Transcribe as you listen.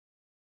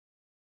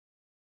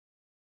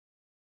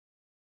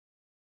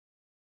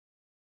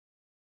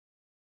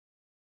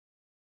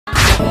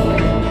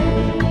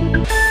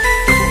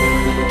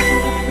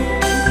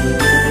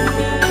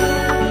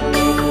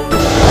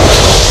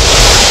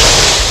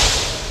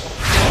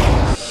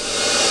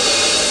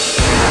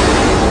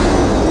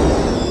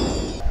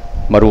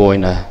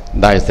Maruoina,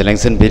 Dice the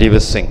Langson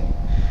Biribasing,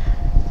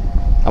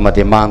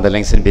 Amademang the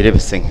Langson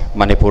Biribasing,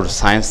 Manipur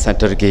Science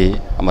Center Ki,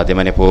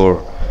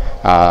 Amademanipur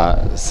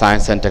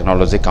Science and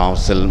Technology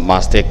Council,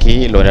 Master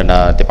Ki,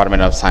 Lorena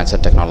Department of Science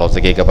and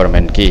Technology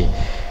Government Ki,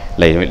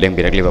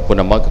 Lembirakli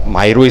Punamak,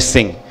 Mairu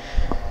Singh,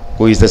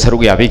 who is the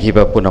Sarugiabi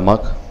Kiba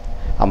Punamak,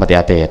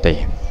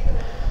 Amadiate.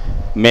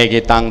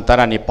 Megi Tang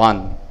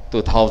Taranipan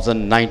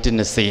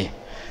 2019 C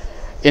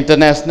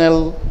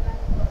International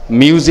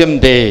Museum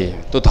Day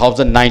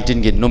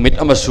 2019 gi numit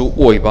amasu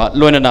oiba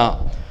loinana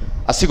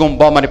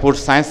asigomba Manipur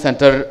Science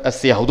Center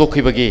asi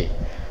haudokibagi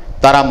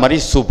tara mari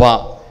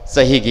suba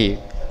sahigi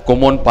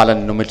common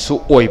palan numit su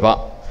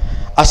oiba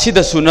asida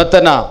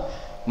sunatana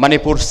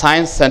Manipur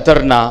Science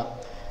Center na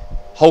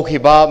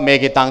haukiba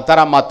megi tang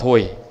tara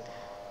mathoi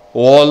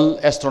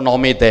World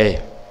Astronomy Day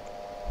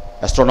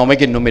astronomy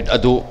gi numit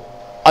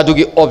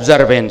adugi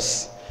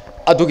observance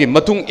adugi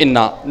matung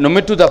inna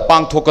numitu da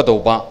pang thoka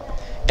doba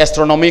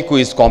astronomy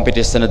quiz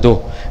competition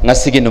adu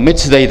ngasigi numit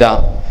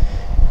sidaida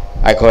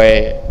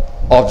aikoi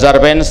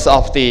observance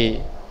of the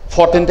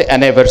 14th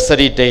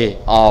anniversary day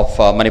of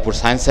Manipur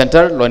Science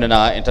Center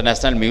loinana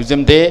International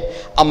Museum Day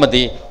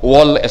amadi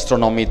World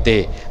Astronomy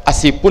Day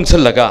asi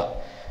punchalaga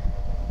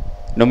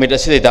numit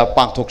asidaida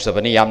pang thok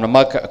sabani yamna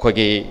mak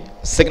akogi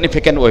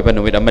significant oiba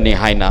numit amani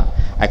haina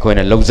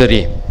aikoina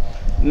luxury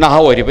na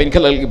hawari ben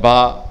khalal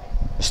ba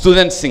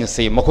students sing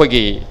si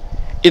makogi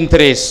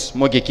interest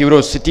mogi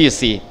curiosity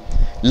si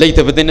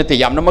leita bedena te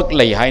yamna mak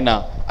lei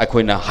haina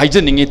akoina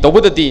haijaningi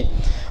tobudati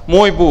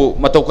moibu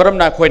matau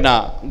karamna akoina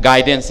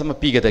guidance ma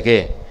pigadage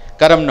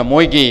karamna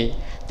moigi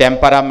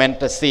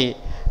temperament si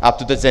up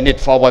to the zenith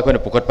forward akoina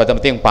pukat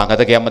padam teng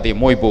pangadage amadi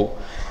moibu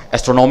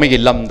astronomy gi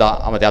lamda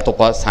amadi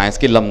atopa science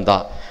gi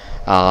lamda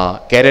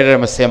career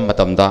ma sem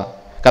matamda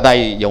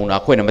kadai yauna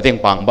koina mateng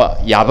pangba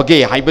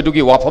yabage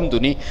haibadugi wafam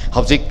duni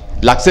hawjik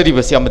laksari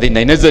basi amadi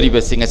nainazari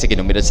basi ngase ki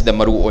numira sida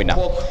maru oina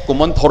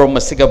common thorom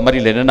masiga mari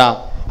lenana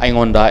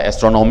aingonda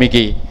astronomy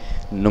gi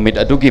numit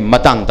adugi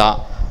matangda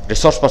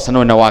resource person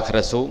oina wa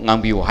kharasu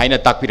ngangbiu haina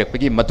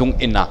takpirakpagi matung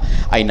inna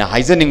aina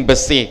haijaning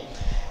basi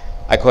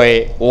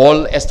akhoi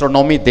World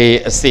Astronomy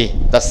Day asi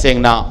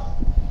tasengna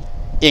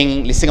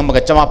ing lisingam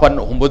ga chamapan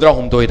humbudra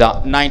humdoida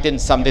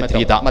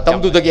 1973 da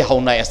matamdu dagi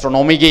hauna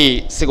astronomy gi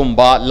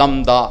sigumba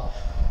lamda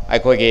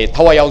aikoge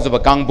thawa yaujaba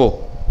kangbu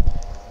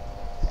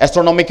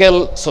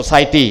Astronomical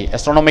Society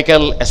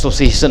Astronomical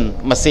Association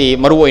masi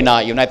maruoina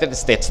United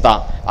States da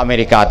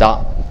America da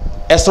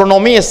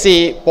astronomy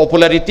asi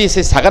popularity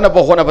se sagana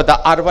bahona bada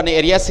urban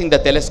area sing the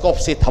telescope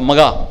se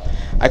thamaga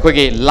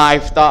aikoge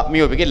live da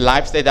miobege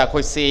live state da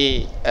koi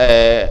se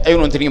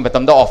ayun thing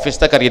batam da office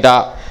ta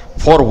karida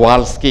four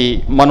walls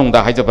ki manung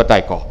da haijaba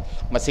tai ko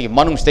masi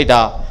manung state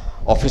da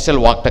official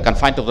work ta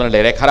confined to the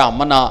lere khara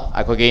amana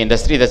akoge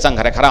industry da chang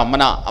khara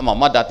amana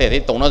amama da te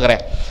tona gare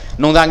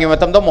nongdangi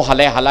matam da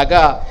mohale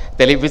halaga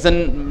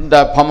television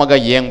da phamaga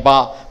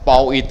yengba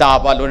pau ita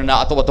ba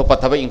lorina ato ato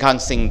pathaba inkhang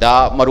sing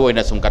da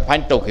maruina sum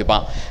confined to khiba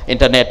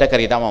internet ta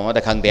karida mama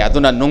da khangde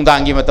aduna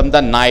nongdangi matam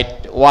da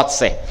night watch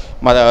se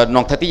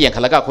nongthati yeng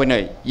khalaga koina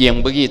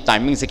yengbagi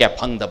timing se kya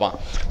phangdaba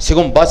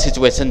sigum ba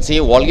situation se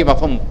wall gi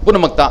mafam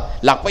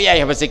punamakta lakpa yai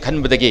habase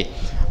khanbadagi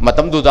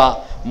matam du da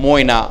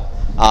moina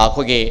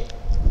koge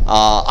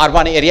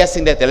urban area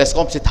sing the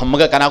telescope si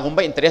thamaga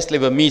kanagumba interest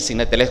level mi sing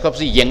the telescope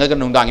si yengaga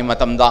nungdangi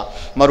matamda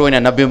maruina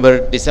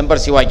November December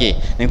siwagi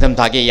ningtham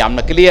thagi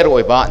yamna clear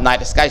oiba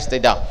night sky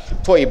stada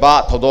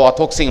thoiba thodo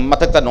athok sing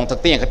matakta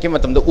nongthakte yengkhi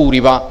matamda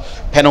uriba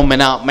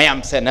phenomena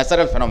mayam se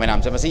natural phenomena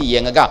se masi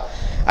yengaga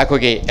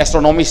akoge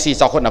astronomy si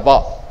chakhona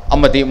ba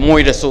amadi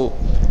moirasu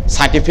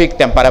scientific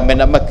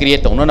temperament ama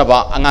create tono na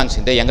ba angang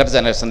sing the younger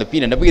generation the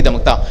pina na bi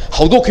damakta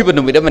haudokhiba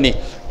numida mani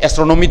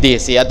astronomy day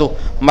se adu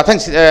mathang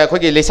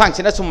khoge lesang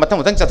sina sum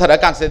mathang chathara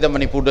kan se the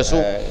Manipur da su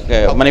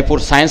Manipur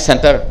Science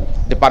Center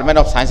Department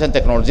of Science and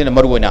Technology na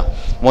maruina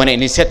moina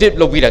initiative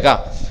lobiraga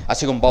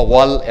asigum ba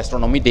World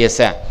Astronomy Day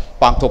se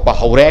pangthok pa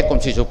haure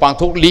komsi su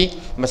pangthok li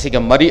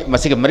masiga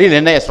mari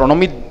lena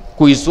astronomy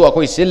kuisu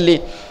akoi silli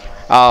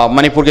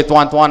Manipur ke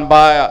tuan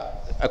ba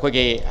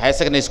akoge high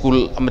secondary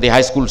school amadi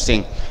high school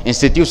sing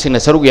institute sing na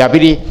sarug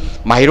yabiri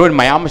mahiron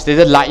mayam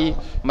stage lai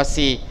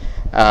masi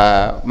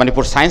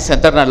Manipur Science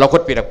Center na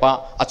lokot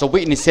pirakpa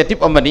achobi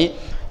initiative amani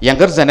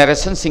younger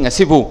generation sing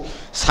asibu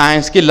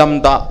science ki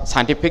lamda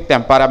scientific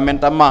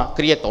temperament ama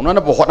create tona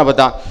na bohot na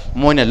bada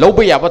moina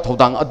loba yaba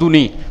thodang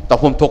aduni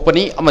tafum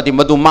thokpani amadi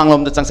madu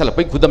manglom da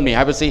changsalapai khudam ni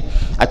habasi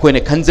akoine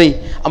khanjai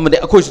amadi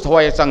akoi su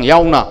thawai chang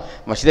yauna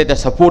masida da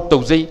support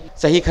tawjai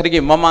sahi kharige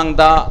mamang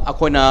da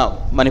akoina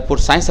Manipur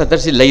Science Center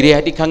si leire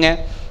hadi khange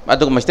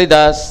adug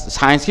masida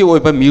science ki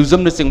oiba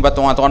museum na singba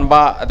ton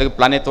ba adug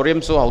planetarium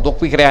so haudok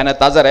pi khre ana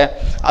tazare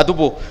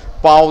adubu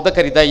pau da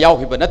karida yaw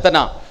hiba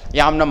natana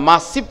yamna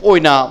massive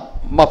oina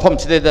mafam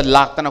side da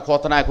laktana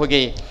khotana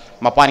khoge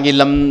mapan gi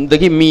lam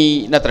dagi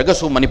mi natraga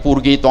su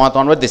Manipur gi ton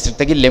ba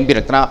district gi lembi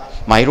rakna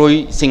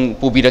mairoi sing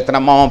pubi rakna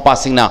mama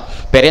passing na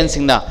parents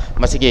sing na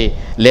masige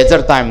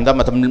leisure time da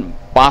matam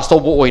pass to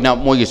bo oina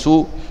moi gi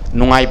su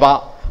nungai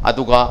ba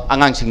aduga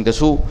angang sing da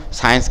su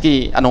science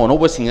ki ano no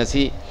bo sing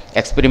asi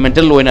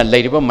experimental loina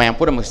leiriba mayam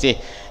pura masi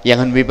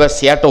yangan biba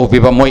share to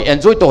biba moi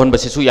enjoy to hon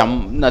basisu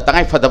yam na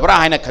tangai fadabra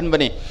haina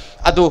khanbani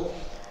adu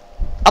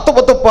atop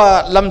atop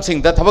lam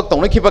sing da thabak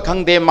tong khiba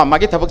khangde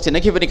magi thabak china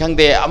khibani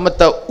khangde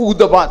amata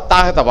udaba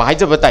ta ta ba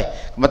haijaba tai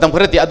matam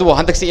kharati adu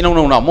handak si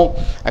inong na mo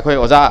akhoi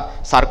oja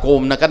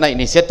sarkom na kana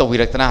initiate to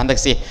wirak tana handak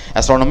si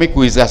astronomy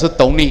quiz ga su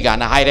tongni ga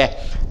na haire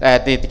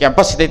the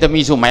campus de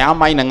mi su mayam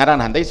mai na ngaran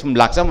handai sum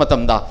laksa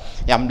matam da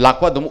yam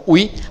lakwa dum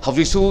ui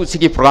hawi su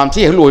sigi program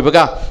si loi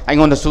baga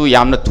aingon da su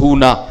yam na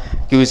thuna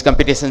quiz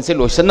competition se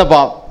loisan na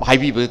ba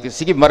haibi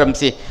sigi maram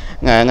si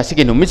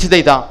ngasigi numit si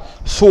da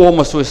show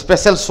masu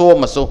special show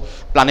masu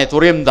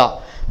planetarium da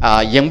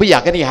yengba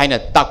yakani haina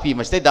takpi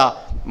mastai da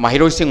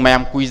mahiro sing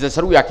mayam quiz da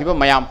saru yakiba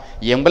mayam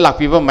yengba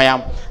lakpiba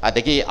mayam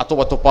adagi atop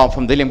atop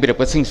from the lembira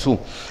sing su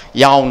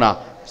yauna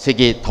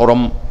sigi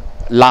thoram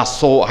last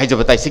show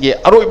haijabatai sigi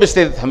aroi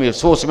beste thami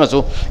show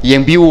simasu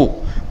yengbiu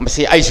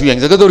masi aisu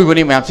yengjaga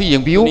doribani mayam si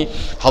yengbiu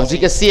hauji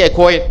ka si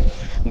ekoi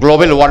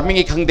global warming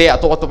ki khangde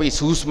atop atop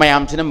issues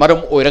mayam sina maram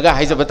oiraga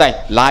haijabatai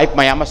life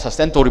mayam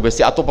sustain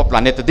toribasi atop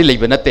planet di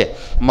leibanate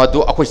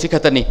madu akoi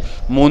sikhatani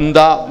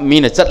munda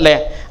mina chatle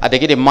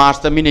adagi de mars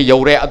ta mina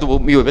yaure adu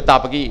miyobe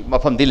tapagi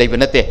mafam di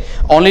leibanate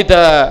only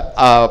the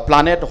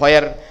planet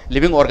where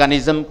living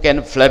organism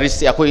can flourish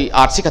akoi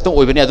arsi khatong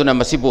oibani aduna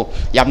masibu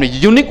yamne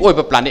unique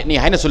oiba planet ni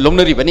haina su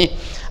longnari bani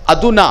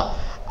aduna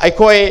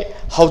akoi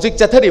haujik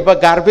chathariba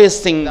garbage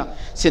sing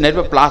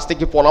sinaiba plastic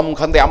ki polam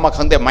khangde ama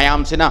khangde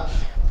mayam sina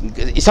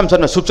isam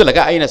sana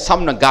subsalaga aina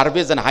samna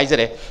garbage and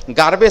haijare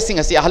garbage sing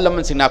asi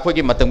ahallaman sing na khoi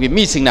gi matam gi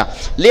mi sing na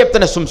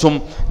leptana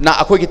sum na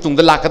akhoi gi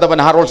tungda lakada ban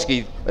harols gi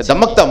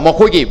damakta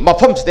makhoi gi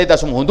mafam ste da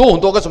sum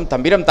hondo ga sum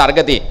thambiram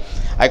targadi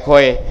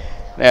akhoi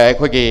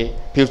gi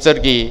future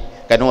gi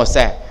kano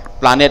se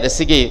planet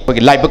asigi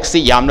laibak si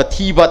yamna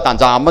thiba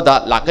tanja amada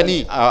lakani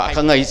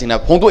khanga isina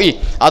phongdoi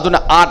aduna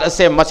art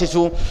ase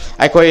masisu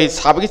aikoi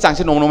sabagi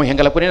changse nongnom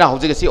hengalapuni na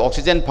hauji si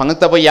oxygen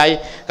phangtaba yai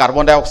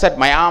carbon dioxide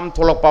mayam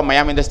tholokpa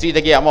mayam industry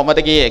dagi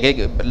amadagi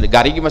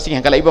gari gi masing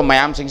hengalaiba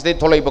mayam singste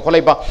tholaiba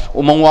kholaiba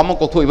umong wam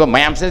kokhoiba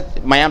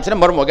mayam se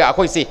marmoga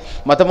akoi si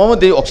matamamo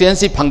de oxygen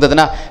si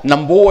phangdana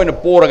nambo oina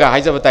poraga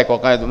haijabatai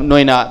ko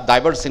noina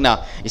diverse singna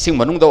ising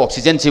manungda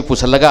oxygen si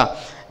pusalaga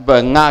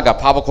nga ga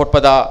phaba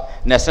khotpada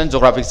National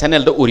Geographic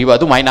Channel do uriba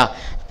du maina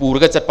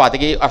purga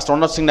chatpatagi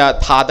astronauts singna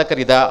thada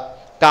karida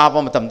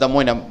kaba matamda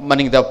moina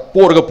maningda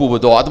porga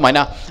pubodo adu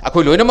maina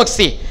akoi loina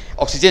maksi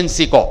oxygen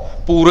si ko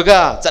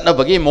purga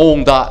chatnabagi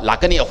mongda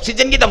lakani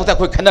oxygen gi damakta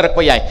khoi khanarak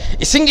pa yai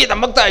ising gi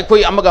damakta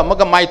khoi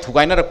amaga mai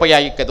thugaina rak pa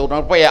yai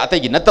kedona pa yai atai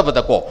gi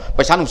natabada ko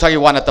paisa nungsa gi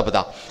wana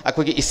tabada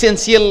akoi gi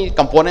essential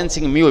components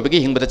sing mi obagi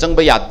hingbada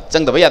changba ya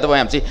changdaba ya daba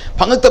yamsi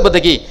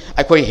phangaktabadagi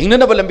akoi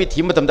hingnana balambi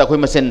thimatamda khoi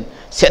masen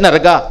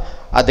senaraga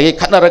adagi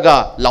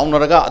khatnaraga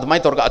launaraga admai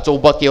torga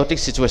achoba chaotic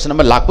situation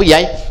ama lakpa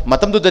yai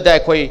matamdu da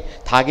khoi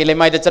thagi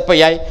lemai da chatpa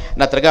yai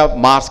natraga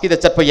mars ki da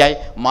chatpa yai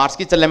mars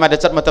ki chalemai da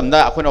chat matamda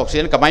akhoi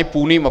oxygen kamai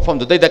puni mafam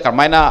du da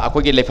karmaina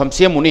akhoi gi lefam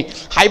semuni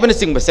haibana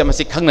sing base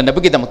masi khangna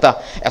nabagi damata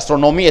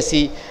astronomy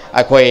asi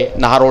akhoi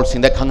naharol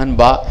sing da khanghan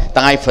ba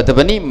tangai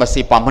fadabani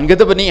masi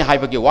pamhangadabani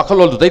haibagi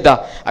wakhalol du da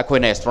akhoi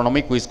na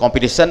astronomy quiz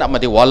competition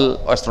amadi world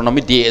astronomy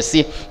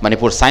DSC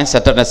manipur science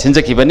center na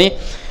sinjaki bani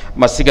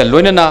masiga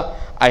loinana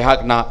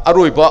aihakna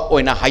aroiba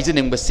oina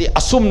haijening basi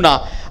asumna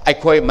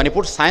aikoi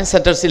manipur science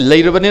center si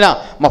leirbanina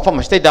mafam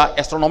da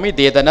astronomy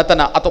day da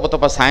natana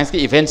atop science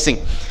ki events sing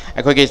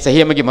aikoi ge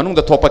sahi amagi manung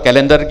da thopa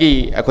calendar gi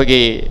aikoi ge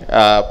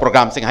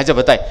program sing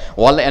hajabatai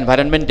world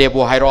environment day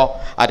bu hairo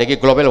adagi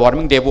global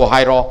warming day bu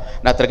hairo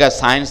natraga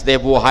science day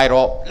bu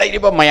hairo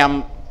leiriba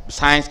mayam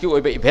science ki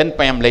oiba event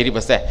payam leiri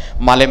base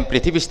malem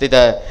prithvi state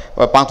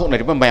pangthok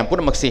nariba mayam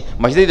pura maksi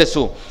masjid da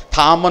su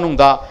thamanung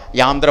da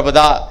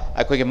yamdrabada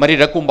akoi ge mari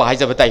rakumba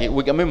haijabatai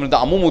week amemunda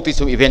amumuti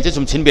su event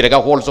sum chinbiraga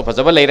hall so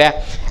fajaba leire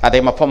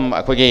adai mafam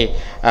akoi ge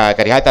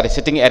kari haita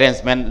sitting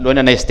arrangement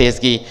loina na stage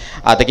gi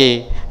adagi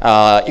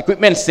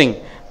equipment sing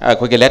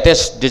akoi ge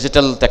latest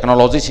digital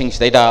technology sing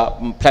da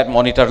flat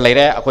monitor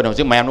leire akoi no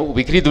ji mayam no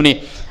ubikri duni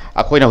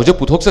akoi na hujuk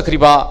puthok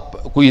sakriba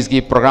quiz gi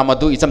program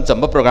adu isam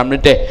chamba program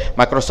nite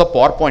Microsoft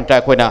PowerPoint ta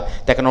akoi na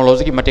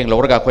technology gi mateng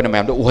lorga akoi na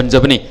mayam do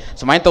uhanjabani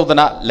sumain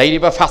tawdana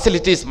leiriba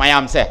facilities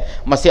mayam se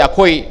masi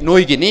akoi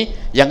noi gi ni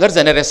younger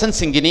generation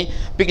singini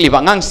pikliba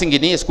ngang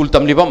singini school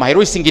tamliba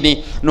mairoi singini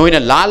noina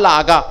la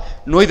aga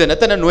noida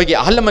natana noigi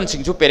ahalman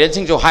singju parents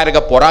singju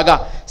hairaga poraga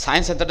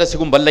science center da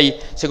sigum ballai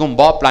sigum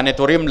ba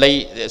planetarium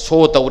lai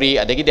so tawri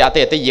adagi de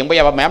ate yengba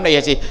yaba mayam lai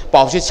hasi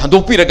pausi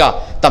sandopiraga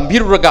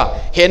tambiruraga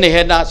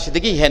hena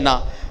sidagi hena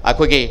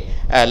akoge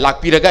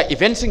lakpiraga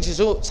event sing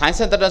sisu science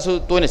center da su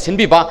toina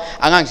sinbiba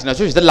angang sina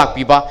su sida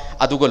lakpiba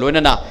adugo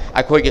loinana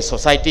akoge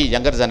society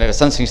younger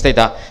generation sing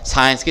da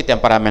science ki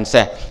temperament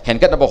se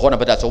henkat ba hona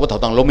bada chobo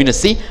thodang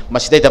lominasi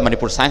masida da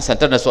manipur science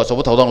center na so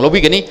chobo thodang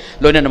lobi gani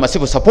loinana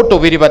masibu support to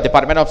biriba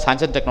department of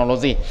science and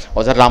technology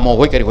ozar ramo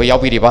hoi kari hoi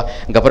yawbiriba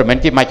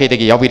government ki maikai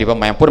degi yawbiriba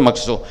mayapur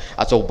maksu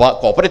achoba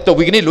cooperate to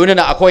bigani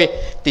loinana akoi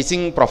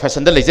teaching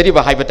profession da lejari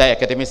ba haibata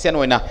academician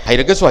oina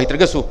hairagasu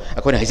haitragasu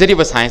akoi haijari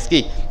ba science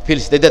ki field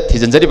ꯃꯁꯤꯗ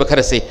ꯊꯤꯖꯤꯟꯖꯔꯤꯕ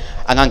ꯈꯔꯁꯤ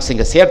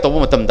ꯑꯉꯥꯡꯁꯤꯡꯒ share ꯇꯧꯕ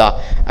ꯃꯇꯝꯗ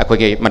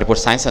ꯑꯩꯈꯣꯏꯒꯤ Manipur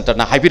science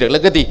ꯁꯦꯟꯇꯔꯅ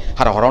ꯍꯥꯏꯕꯤꯔꯛꯂꯒꯗꯤ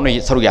ꯍꯔꯥꯎ ꯍꯔꯥꯎꯅ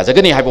ꯁꯔꯨꯛ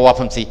ꯌꯥꯖꯒꯅꯤ ꯍꯥꯏꯕ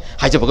ꯋꯥꯐꯝꯁꯤ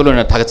ꯍꯥꯏꯖꯕꯒ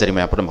ꯂꯣꯏꯅꯅ ꯊꯥꯒꯠꯆꯔꯤ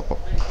ꯃꯌꯥꯝ ꯄꯨꯝꯅꯃꯛꯄꯨ